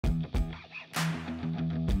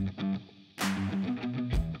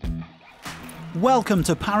Welcome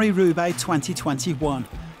to Paris-Roubaix 2021.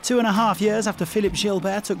 2.5 years after Philippe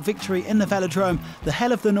Gilbert took victory in the velodrome, the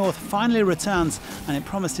Hell of the North finally returns, and it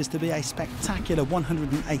promises to be a spectacular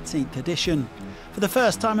 118th edition. For the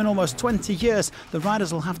first time in almost 20 years, the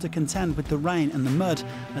riders will have to contend with the rain and the mud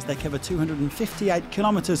as they cover 258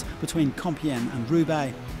 kilometres between Compiègne and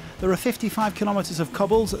Roubaix. There are 55 kilometres of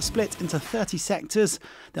cobbles split into 30 sectors.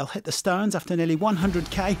 They'll hit the stones after nearly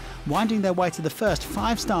 100k, winding their way to the first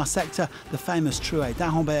 5-star sector, the famous Trouet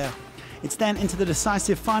d'Arambert. It's then into the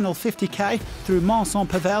decisive final 50k through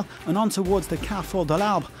Mons-en-Pévèle and on towards the Carrefour de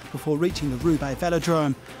l'Arbre before reaching the Roubaix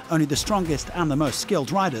velodrome. Only the strongest and the most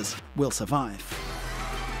skilled riders will survive.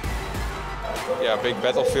 Yeah, big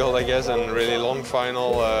battlefield, I guess, and really long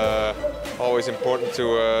final. Always important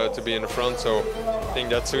to be in the front, so I think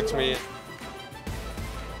that suits me.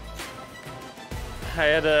 I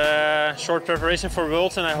had a short preparation for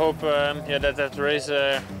Worlds, and I hope that race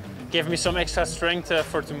gave me some extra strength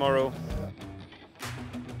for tomorrow.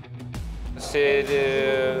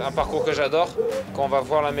 C'est un parcours que j'adore. Quand on va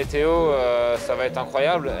voir la météo, ça va être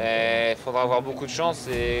incroyable. Il faudra avoir beaucoup de chance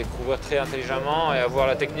et courir très intelligemment et avoir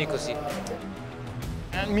la technique aussi.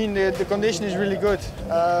 I mean, the condition is really good.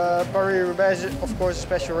 Paris-Roubaix is, of course, a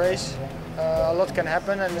special race. A lot can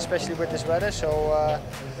happen, and especially with this weather. So,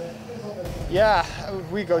 yeah,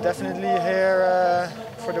 we go definitely here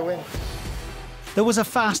for the win. There was a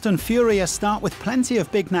fast and furious start with plenty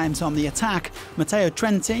of big names on the attack. Matteo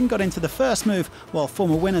Trentin got into the first move, while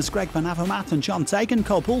former winners Greg Van Avermaet and John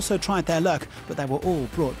Degenkolb also tried their luck, but they were all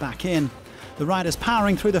brought back in. The riders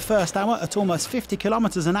powering through the first hour at almost 50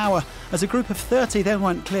 kilometres an hour, as a group of 30 then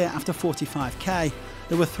went clear after 45k.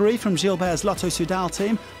 There were 3 from Gilbert's Lotto Soudal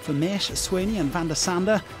team, Vermeersch, Sonny and Van der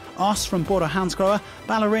Sande, Os from Bora Hansgrohe,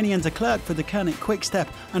 Ballerini and de Klerk for the Koenig Quickstep,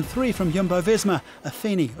 and 3 from Jumbo-Visma,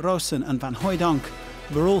 Affini, Rosen and Van Hooijdonk.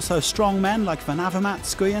 There were also strong men like Van Avermaet,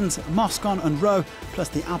 Skuyens, Moscon and Rowe, plus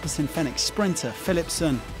the Alpecin Fenix sprinter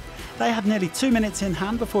Philipsen. They had nearly 2 minutes in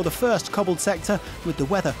hand before the first cobbled sector, with the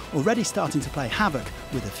weather already starting to play havoc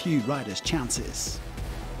with a few riders' chances.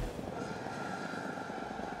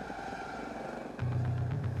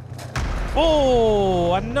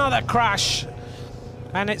 Oh, another crash.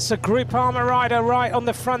 And it's a Groupama rider right on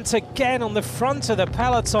the front again, on the front of the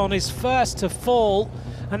peloton, is first to fall.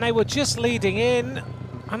 And they were just leading in.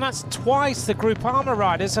 And that's twice the Groupama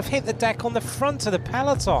riders have hit the deck on the front of the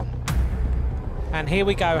peloton. And here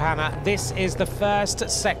we go, Hannah. This is the first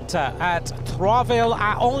sector at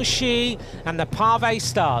Troisville-à-Anchy, and the pavé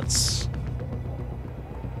starts.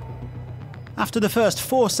 After the first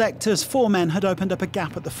 4 sectors, 4 men had opened up a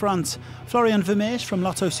gap at the front. Florian Vermeersch from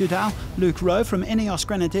Lotto Soudal, Luc Rowe from Ineos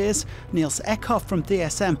Grenadiers, Niels Eckhoff from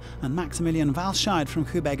DSM and Maximilian Walscheid from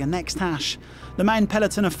Hubega Nextash. The main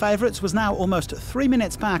peloton of favourites was now almost 3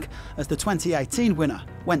 minutes back as the 2018 winner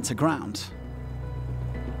went to ground.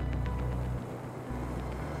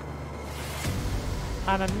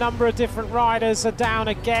 And a number of different riders are down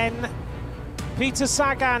again. Peter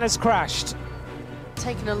Sagan has crashed.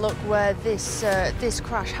 Taking a look where this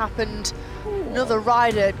crash happened. Another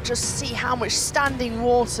rider, just see how much standing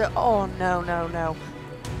water. Oh, no, no, no.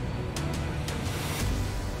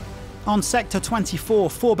 On sector 24,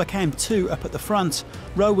 4 became 2 up at the front.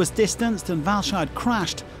 Rowe was distanced and Walscheid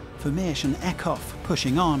crashed. Vermeersch and Eckhoff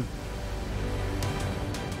pushing on.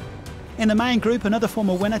 In the main group, another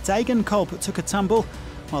former winner, Degenkolb, took a tumble,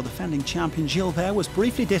 while defending champion Gilbert was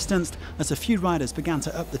briefly distanced as a few riders began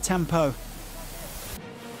to up the tempo.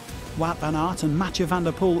 Wout van Aert and Mathieu van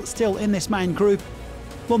der Poel still in this main group.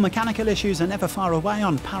 Well, mechanical issues are never far away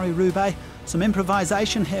on Paris-Roubaix. Some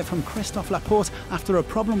improvisation here from Christophe Laporte after a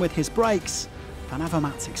problem with his brakes. Van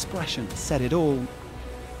Avermaet's expression said it all.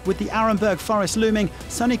 With the Arenberg forest looming,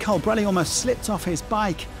 Sonny Colbrelli almost slipped off his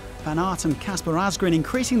bike. Van Aert and Kasper Asgreen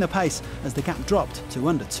increasing the pace as the gap dropped to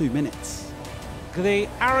under 2 minutes. The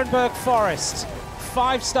Arenberg Forest,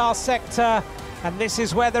 5-star sector, and this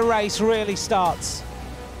is where the race really starts.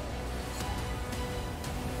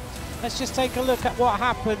 Let's just take a look at what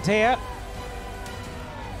happened here.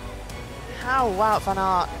 How Wout van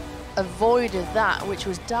Aert avoided that, which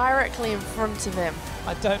was directly in front of him.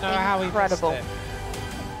 I don't know how he missed it.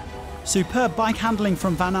 Superb bike handling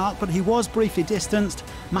from Van Aert, but he was briefly distanced.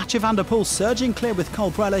 Mathieu van der Poel surging clear with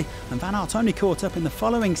Colbrelli, and Van Aert only caught up in the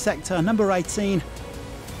following sector, number 18.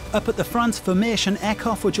 Up at the front, Vermeersch and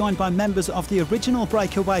Eckhoff were joined by members of the original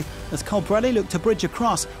breakaway as Colbrelli looked to bridge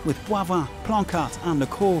across with Boivin, Plancart and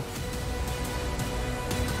Lecourt.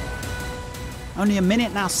 Only a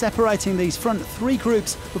minute now separating these front 3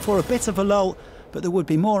 groups before a bit of a lull, but there would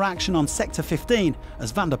be more action on sector 15 as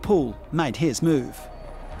Van der Poel made his move.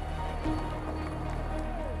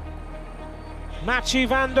 Mathieu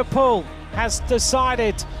van der Poel has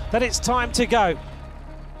decided that it's time to go.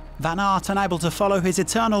 Van Aert unable to follow his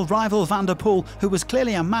eternal rival Van der Poel, who was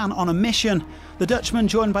clearly a man on a mission. The Dutchman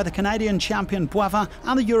joined by the Canadian champion Boivin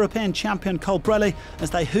and the European champion Colbrelli as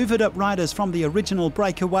they hoovered up riders from the original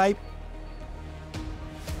breakaway.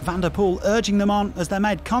 Van der Poel urging them on as they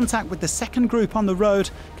made contact with the second group on the road,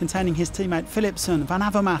 containing his teammate Philipsen, Van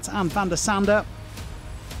Avermaet and Van der Sande.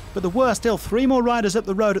 But there were still 3 more riders up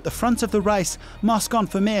the road at the front of the race: Moscon,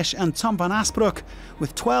 Vermeersch and Tom van Asbroek.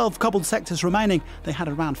 With 12 cobbled sectors remaining, they had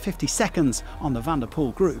around 50 seconds on the Van der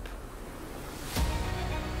Poel group.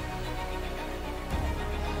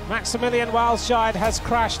 Maximilian Walscheid has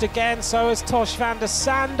crashed again, so has Tosh van der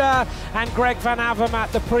Sande, and Greg van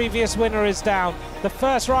Avermaet, the previous winner, is down. The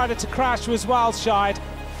first rider to crash was Walscheid.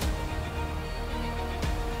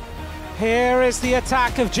 Here is the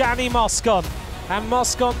attack of Gianni Moscon, and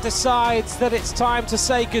Moscon decides that it's time to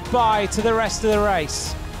say goodbye to the rest of the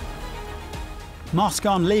race.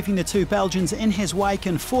 Moscon leaving the 2 Belgians in his wake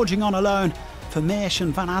and forging on alone. Vermeersch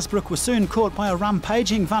and Van Asbroek were soon caught by a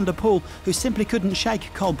rampaging Van der Poel, who simply couldn't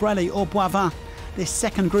shake Colbrelli or Boivin. This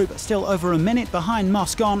second group still over a minute behind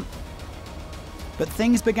Moscon. But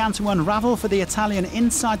things began to unravel for the Italian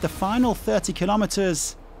inside the final 30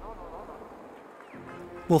 kilometres.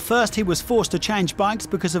 Well, first he was forced to change bikes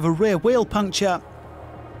because of a rear wheel puncture.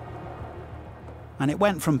 And it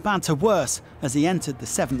went from bad to worse as he entered the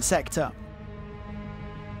 7th sector.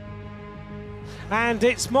 And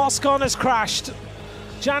it's Moscon has crashed.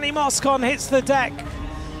 Gianni Moscon hits the deck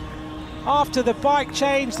after the bike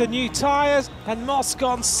change, the new tyres, and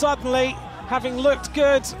Moscon suddenly, having looked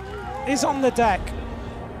good, is on the deck.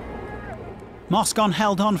 Moscon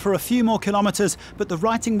held on for a few more kilometres, but the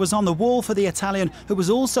writing was on the wall for the Italian, who was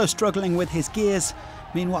also struggling with his gears.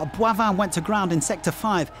 Meanwhile, Boivin went to ground in Sector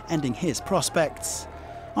 5, ending his prospects.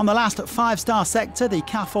 On the last 5-star sector, the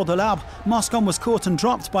Carrefour de l'Arbre, Moscon was caught and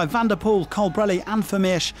dropped by Van der Poel, Colbrelli and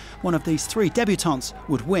Vermeersch. One of these 3 debutants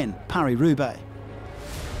would win Paris-Roubaix.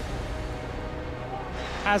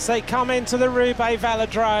 As they come into the Roubaix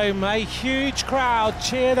velodrome, a huge crowd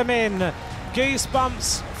cheer them in.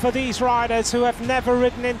 Goosebumps for these riders who have never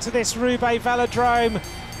ridden into this Roubaix velodrome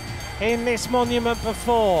in this monument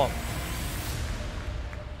before.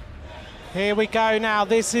 Here we go now,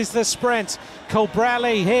 this is the sprint.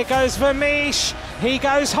 Colbrelli, here goes Vermeersch, he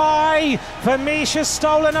goes high. Vermeersch has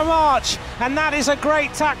stolen a march, and that is a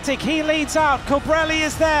great tactic. He leads out, Colbrelli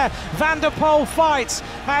is there. Van der Poel fights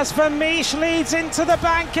as Vermeersch leads into the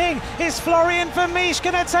banking. Is Florian Vermeersch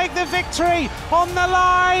going to take the victory? On the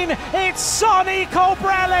line, it's Sonny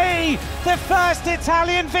Colbrelli, the first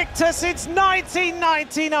Italian victor since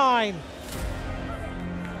 1999.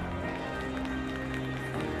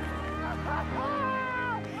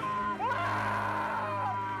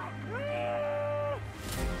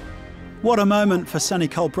 What a moment for Sonny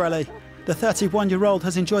Colbrelli. The 31-year-old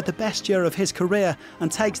has enjoyed the best year of his career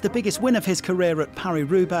and takes the biggest win of his career at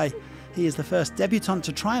Paris-Roubaix. He is the first debutant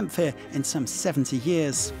to triumph here in some 70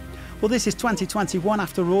 years. Well, this is 2021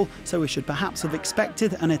 after all, so we should perhaps have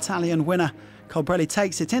expected an Italian winner. Colbrelli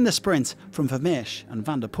takes it in the sprint from Vermeersch and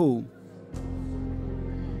Van der Poel.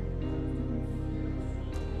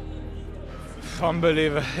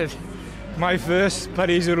 Unbelievable. My first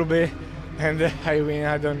Paris-Roubaix and I win,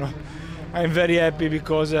 I don't know. I'm very happy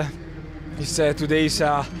because today is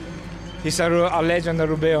a legend of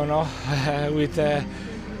Roubaix, no? With the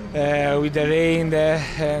rain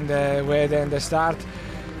and the weather and the start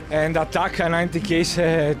and attack 90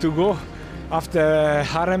 km to go after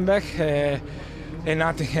Harrenbeck and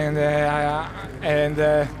nothing, and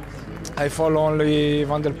I follow only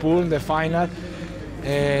Van der Poel in the final.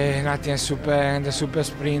 Nothing super, and the super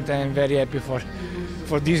sprint. I'm very happy for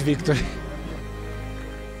this victory.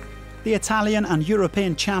 The Italian and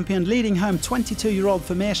European champion leading home 22-year-old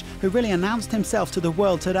Vermeersch, who really announced himself to the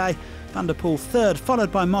world today. Van der Poel third,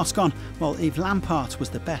 followed by Moscon, while Yves Lampaert was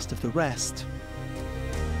the best of the rest.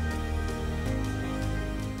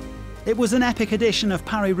 It was an epic edition of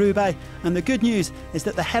Paris-Roubaix, and the good news is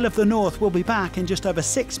that the Hell of the North will be back in just over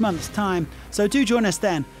 6 months' time. So do join us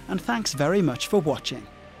then, and thanks very much for watching.